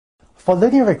For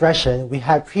linear regression, we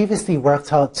had previously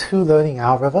worked out two learning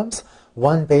algorithms,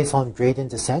 one based on gradient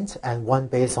descent and one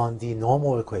based on the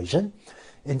normal equation.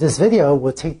 In this video,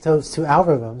 we'll take those two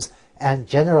algorithms and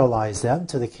generalize them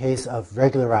to the case of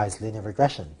regularized linear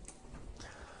regression.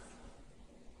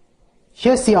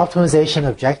 Here's the optimization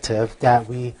objective that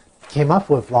we came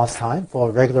up with last time for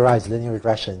regularized linear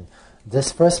regression.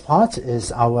 This first part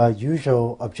is our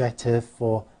usual objective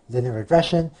for linear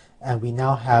regression, and we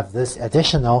now have this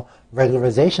additional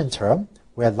regularization term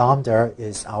where lambda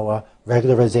is our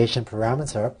regularization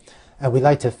parameter, and we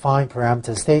like to find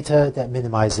parameters theta that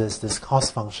minimizes this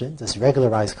cost function, this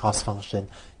regularized cost function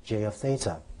j of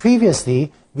theta.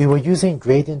 Previously, we were using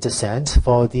gradient descent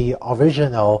for the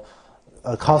original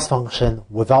cost function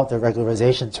without the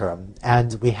regularization term,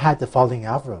 and we had the following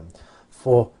algorithm.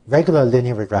 For regular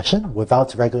linear regression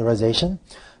without regularization,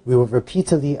 we will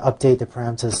repeatedly update the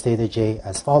parameters theta j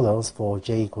as follows for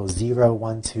j equals 0,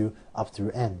 1, 2, up through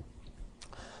n.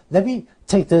 Let me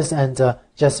take this and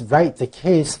just write the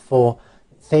case for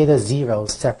theta 0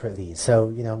 separately. So,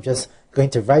 I'm just going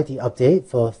to write the update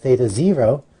for theta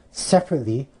 0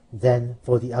 separately than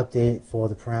for the update for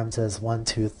the parameters 1,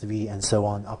 2, 3, and so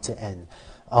on up to n.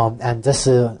 And this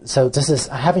is,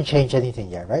 I haven't changed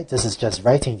anything yet, right? This is just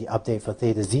writing the update for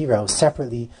theta 0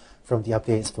 separately from the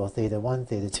updates for theta 1,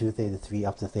 theta 2, theta 3,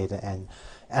 up to theta n.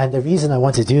 And the reason I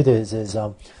want to do this is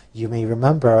you may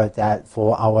remember that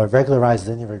for our regularized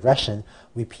linear regression,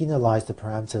 we penalize the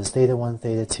parameters theta 1,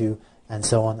 theta 2, and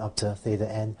so on up to theta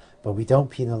n, but we don't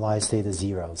penalize theta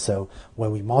 0. So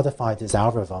when we modify this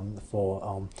algorithm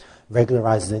for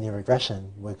regularized linear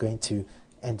regression, we're going to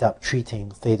end up treating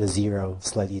theta 0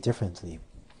 slightly differently.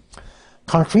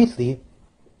 Concretely,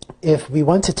 if we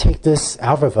want to take this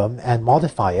algorithm and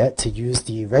modify it to use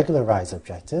the regularized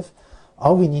objective,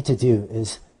 all we need to do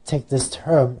is take this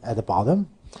term at the bottom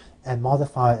and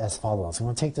modify it as follows. I'm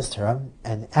going to take this term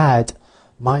and add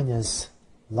minus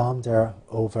lambda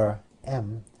over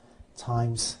m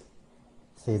times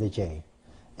theta j.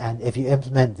 And if you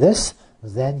implement this,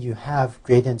 then you have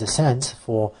gradient descent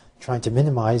for trying to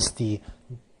minimize the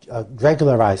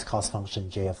regularized cost function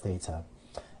j of theta.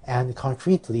 And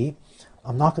concretely,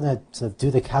 I'm not going to sort of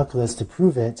do the calculus to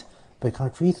prove it, but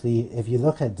concretely, if you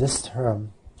look at this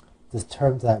term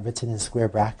that written in square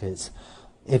brackets,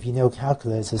 if you know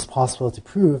calculus, it's possible to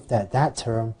prove that that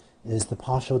term is the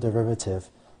partial derivative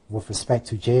with respect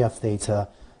to j of theta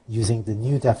using the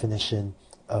new definition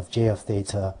of j of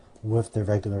theta with the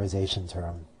regularization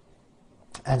term.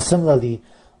 And similarly,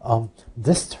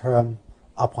 this term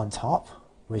up on top,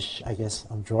 which I guess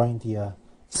I'm drawing the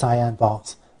cyan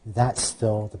box, that's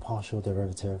still the partial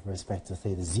derivative with respect to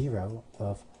theta 0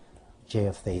 of j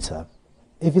of theta.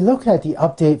 If you look at the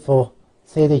update for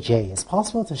theta j, it's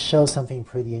possible to show something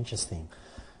pretty interesting.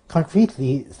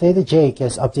 Concretely, theta j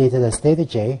gets updated as theta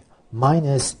j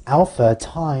minus alpha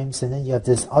times, and then you have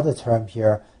this other term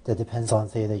here that depends on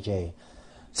theta j.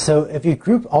 So if you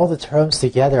group all the terms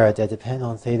together that depend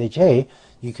on theta j,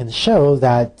 you can show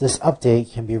that this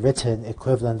update can be written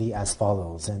equivalently as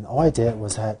follows. And all I did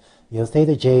was that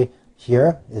theta j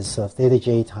here is theta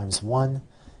j times 1,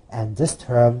 and this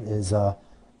term is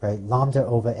lambda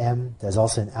over m. There's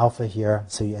also an alpha here,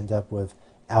 so you end up with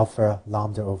alpha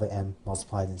lambda over m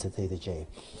multiplied into theta j.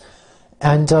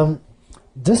 And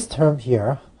this term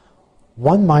here,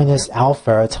 1 minus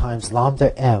alpha times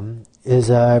lambda m, is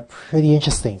a pretty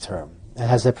interesting term. It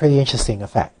has a pretty interesting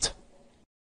effect.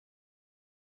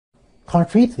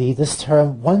 Concretely, this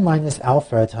term 1 minus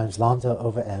alpha times lambda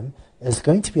over m is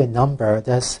going to be a number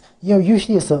that's,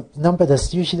 usually it's a number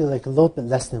that's usually like a little bit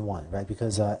less than 1, right?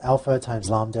 Because alpha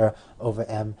times lambda over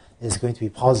m is going to be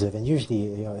positive, and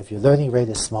usually, if your learning rate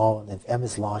is small and if m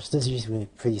is large, this is usually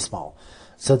pretty small.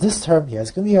 So this term here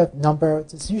is going to be a number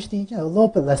that's usually, a little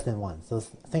bit less than 1. So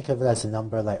think of it as a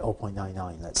number like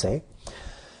 0.99, let's say.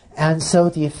 And so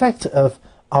the effect of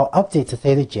our update to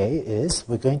theta j is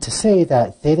we're going to say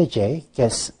that theta j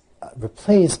gets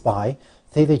replaced by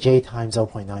theta j times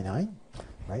 0.99,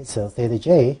 right? So theta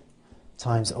j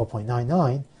times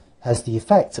 0.99 has the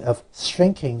effect of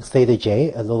shrinking theta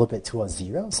j a little bit towards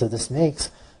 0. So this makes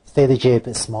theta j a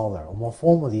bit smaller. Or more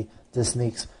formally, this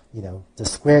makes, the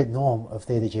squared norm of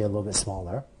theta j a little bit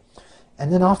smaller.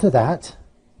 And then after that,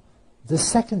 the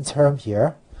second term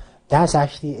here, that's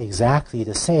actually exactly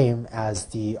the same as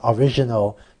the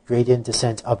original gradient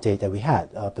descent update that we had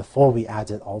before we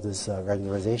added all this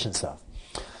regularization stuff.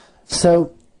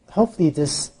 So hopefully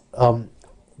this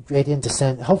gradient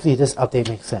descent, hopefully this update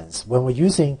makes sense. When we're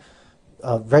using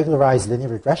regularized linear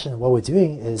regression, what we're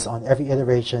doing is on every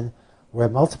iteration, we're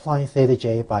multiplying theta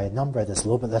j by a number that's a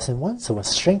little bit less than 1. So we're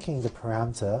shrinking the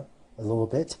parameter a little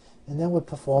bit, and then we're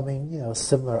performing,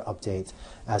 similar update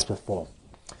as before.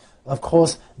 Of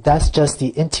course, that's just the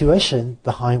intuition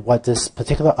behind what this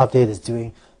particular update is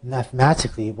doing.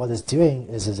 Mathematically, what it's doing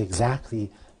is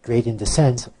exactly gradient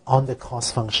descent on the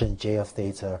cost function j of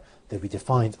theta that we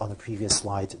defined on the previous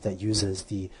slide that uses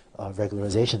the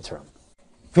regularization term.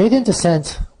 Gradient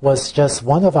descent was just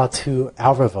one of our two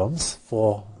algorithms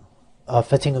for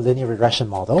fitting a linear regression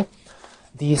model.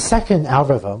 The second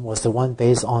algorithm was the one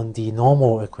based on the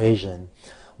normal equation,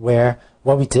 where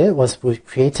what we did was we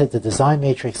created the design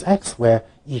matrix X, where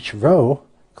each row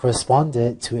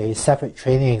corresponded to a separate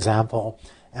training example,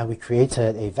 and we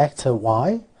created a vector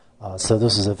Y. So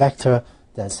this is a vector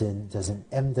that's an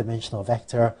m-dimensional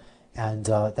vector, and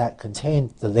that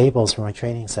contained the labels from a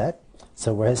training set.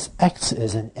 So whereas X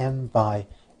is an m by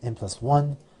n plus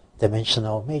 1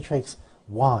 dimensional matrix,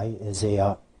 Y is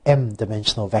a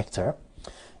m-dimensional vector.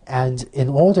 And in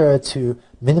order to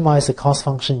minimize the cost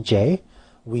function j,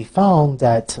 we found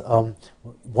that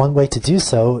one way to do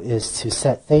so is to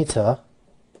set theta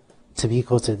to be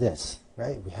equal to this,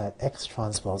 right? We had X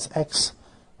transpose X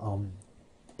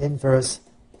inverse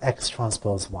X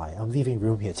transpose Y. I'm leaving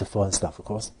room here to fill in stuff, of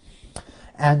course.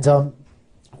 And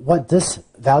what this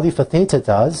value for theta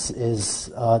does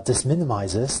is this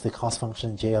minimizes the cost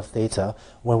function j of theta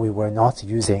when we were not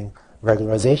using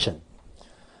regularization.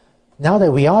 Now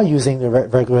that we are using the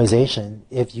regularization,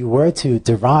 if you were to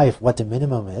derive what the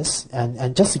minimum is,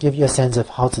 and just to give you a sense of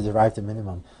how to derive the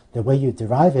minimum, the way you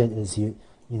derive it is you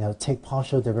take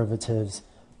partial derivatives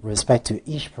with respect to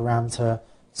each parameter,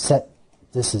 set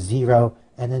this as 0,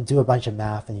 and then do a bunch of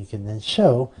math, and you can then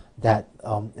show that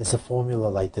it's a formula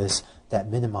like this that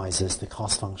minimizes the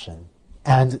cost function.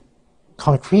 And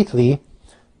concretely,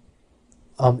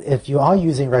 if you are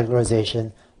using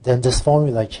regularization, then this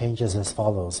formula changes as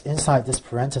follows. Inside this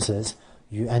parenthesis,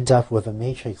 you end up with a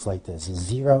matrix like this,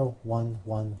 0, 1,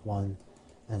 1, 1,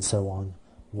 and so on,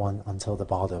 1 until the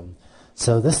bottom.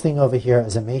 So this thing over here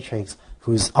is a matrix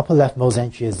whose upper leftmost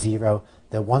entry is 0,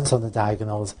 there are 1s on the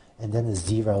diagonals, and then there's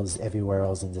 0s everywhere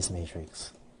else in this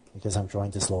matrix, because I'm drawing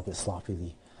this a little bit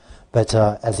sloppily. But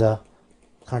as a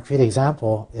concrete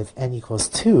example, if n equals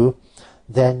 2,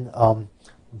 then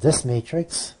this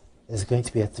matrix is going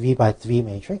to be a 3 by 3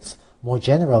 matrix. More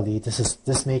generally,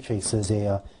 this matrix is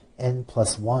a n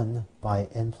plus 1 by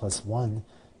n plus 1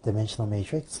 dimensional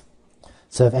matrix.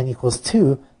 So if n equals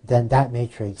 2, then that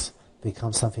matrix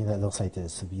becomes something that looks like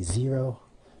this. It would be 0,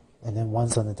 and then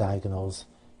 1s on the diagonals,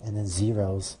 and then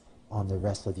 0s on the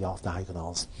rest of the off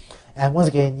diagonals. And once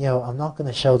again, I'm not going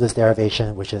to show this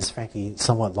derivation, which is frankly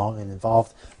somewhat long and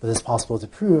involved, but it's possible to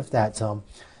prove that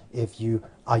if you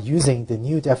are using the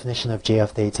new definition of j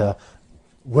of theta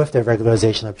with the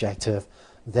regularization objective,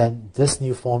 then this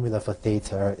new formula for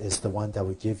theta is the one that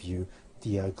would give you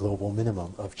the global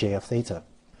minimum of j of theta.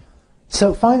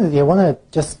 So finally, I want to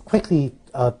just quickly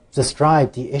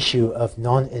describe the issue of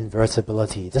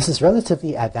non-invertibility. This is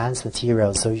relatively advanced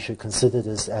material, so you should consider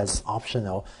this as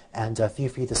optional, and feel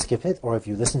free to skip it, or if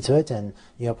you listen to it and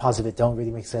parts of it don't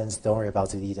really make sense, don't worry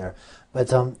about it either.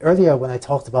 But earlier when I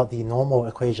talked about the normal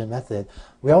equation method,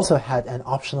 we also had an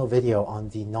optional video on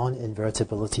the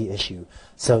non-invertibility issue.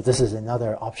 So this is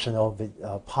another optional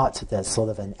part that's sort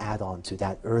of an add-on to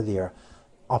that earlier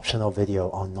optional video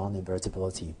on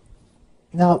non-invertibility.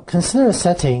 Now, consider a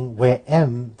setting where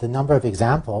m, the number of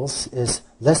examples, is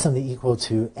less than or equal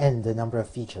to n, the number of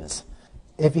features.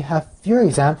 If you have fewer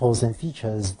examples than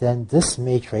features, then this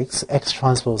matrix, X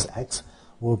transpose X,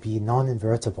 will be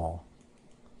non-invertible,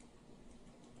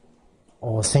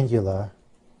 or singular,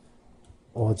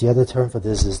 or the other term for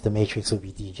this is the matrix will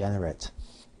be degenerate.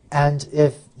 And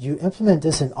if you implement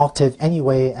this in Octave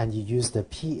anyway, and you use the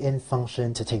pin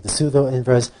function to take the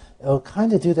pseudo-inverse, it'll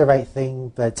kind of do the right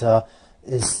thing, but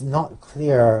it's not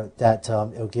clear that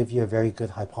it'll give you a very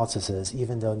good hypothesis,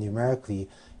 even though numerically,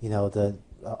 the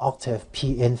Octave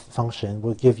pin function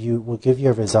will give you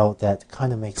a result that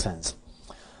kind of makes sense.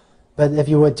 But if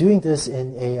you were doing this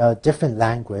in a different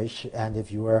language, and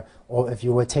if you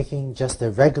were taking just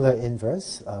the regular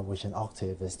inverse, which in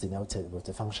Octave is denoted with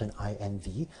the function inv,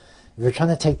 if you're trying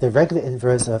to take the regular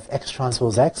inverse of X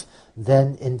transpose X,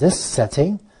 then in this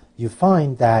setting, you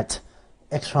find that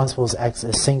X transpose X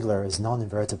is singular, is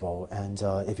non-invertible, and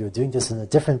if you're doing this in a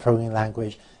different programming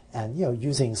language and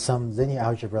using some linear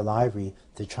algebra library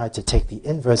to try to take the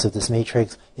inverse of this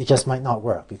matrix, it just might not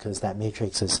work because that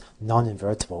matrix is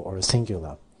non-invertible or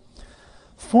singular.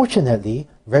 Fortunately,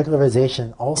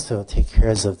 regularization also takes care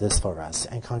of this for us,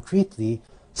 and concretely,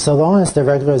 so long as the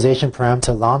regularization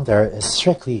parameter lambda is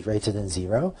strictly greater than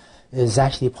 0, it is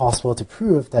actually possible to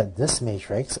prove that this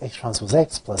matrix, X transpose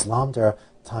X plus lambda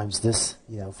times this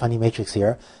funny matrix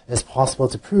here, it's possible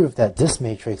to prove that this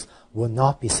matrix will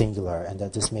not be singular and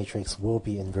that this matrix will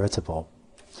be invertible.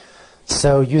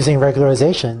 So using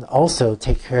regularization also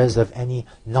takes care of any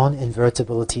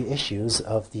non-invertibility issues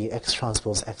of the X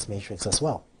transpose X matrix as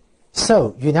well.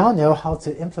 So you now know how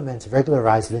to implement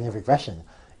regularized linear regression.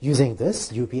 Using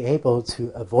this, you'll be able to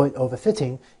avoid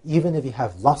overfitting even if you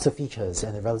have lots of features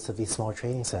and a relatively small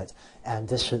training set, and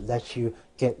this should let you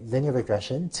get linear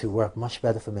regression to work much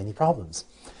better for many problems.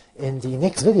 In the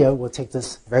next video, we'll take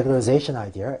this regularization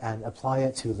idea and apply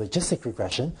it to logistic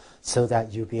regression so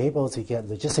that you'll be able to get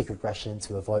logistic regression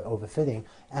to avoid overfitting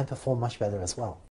and perform much better as well.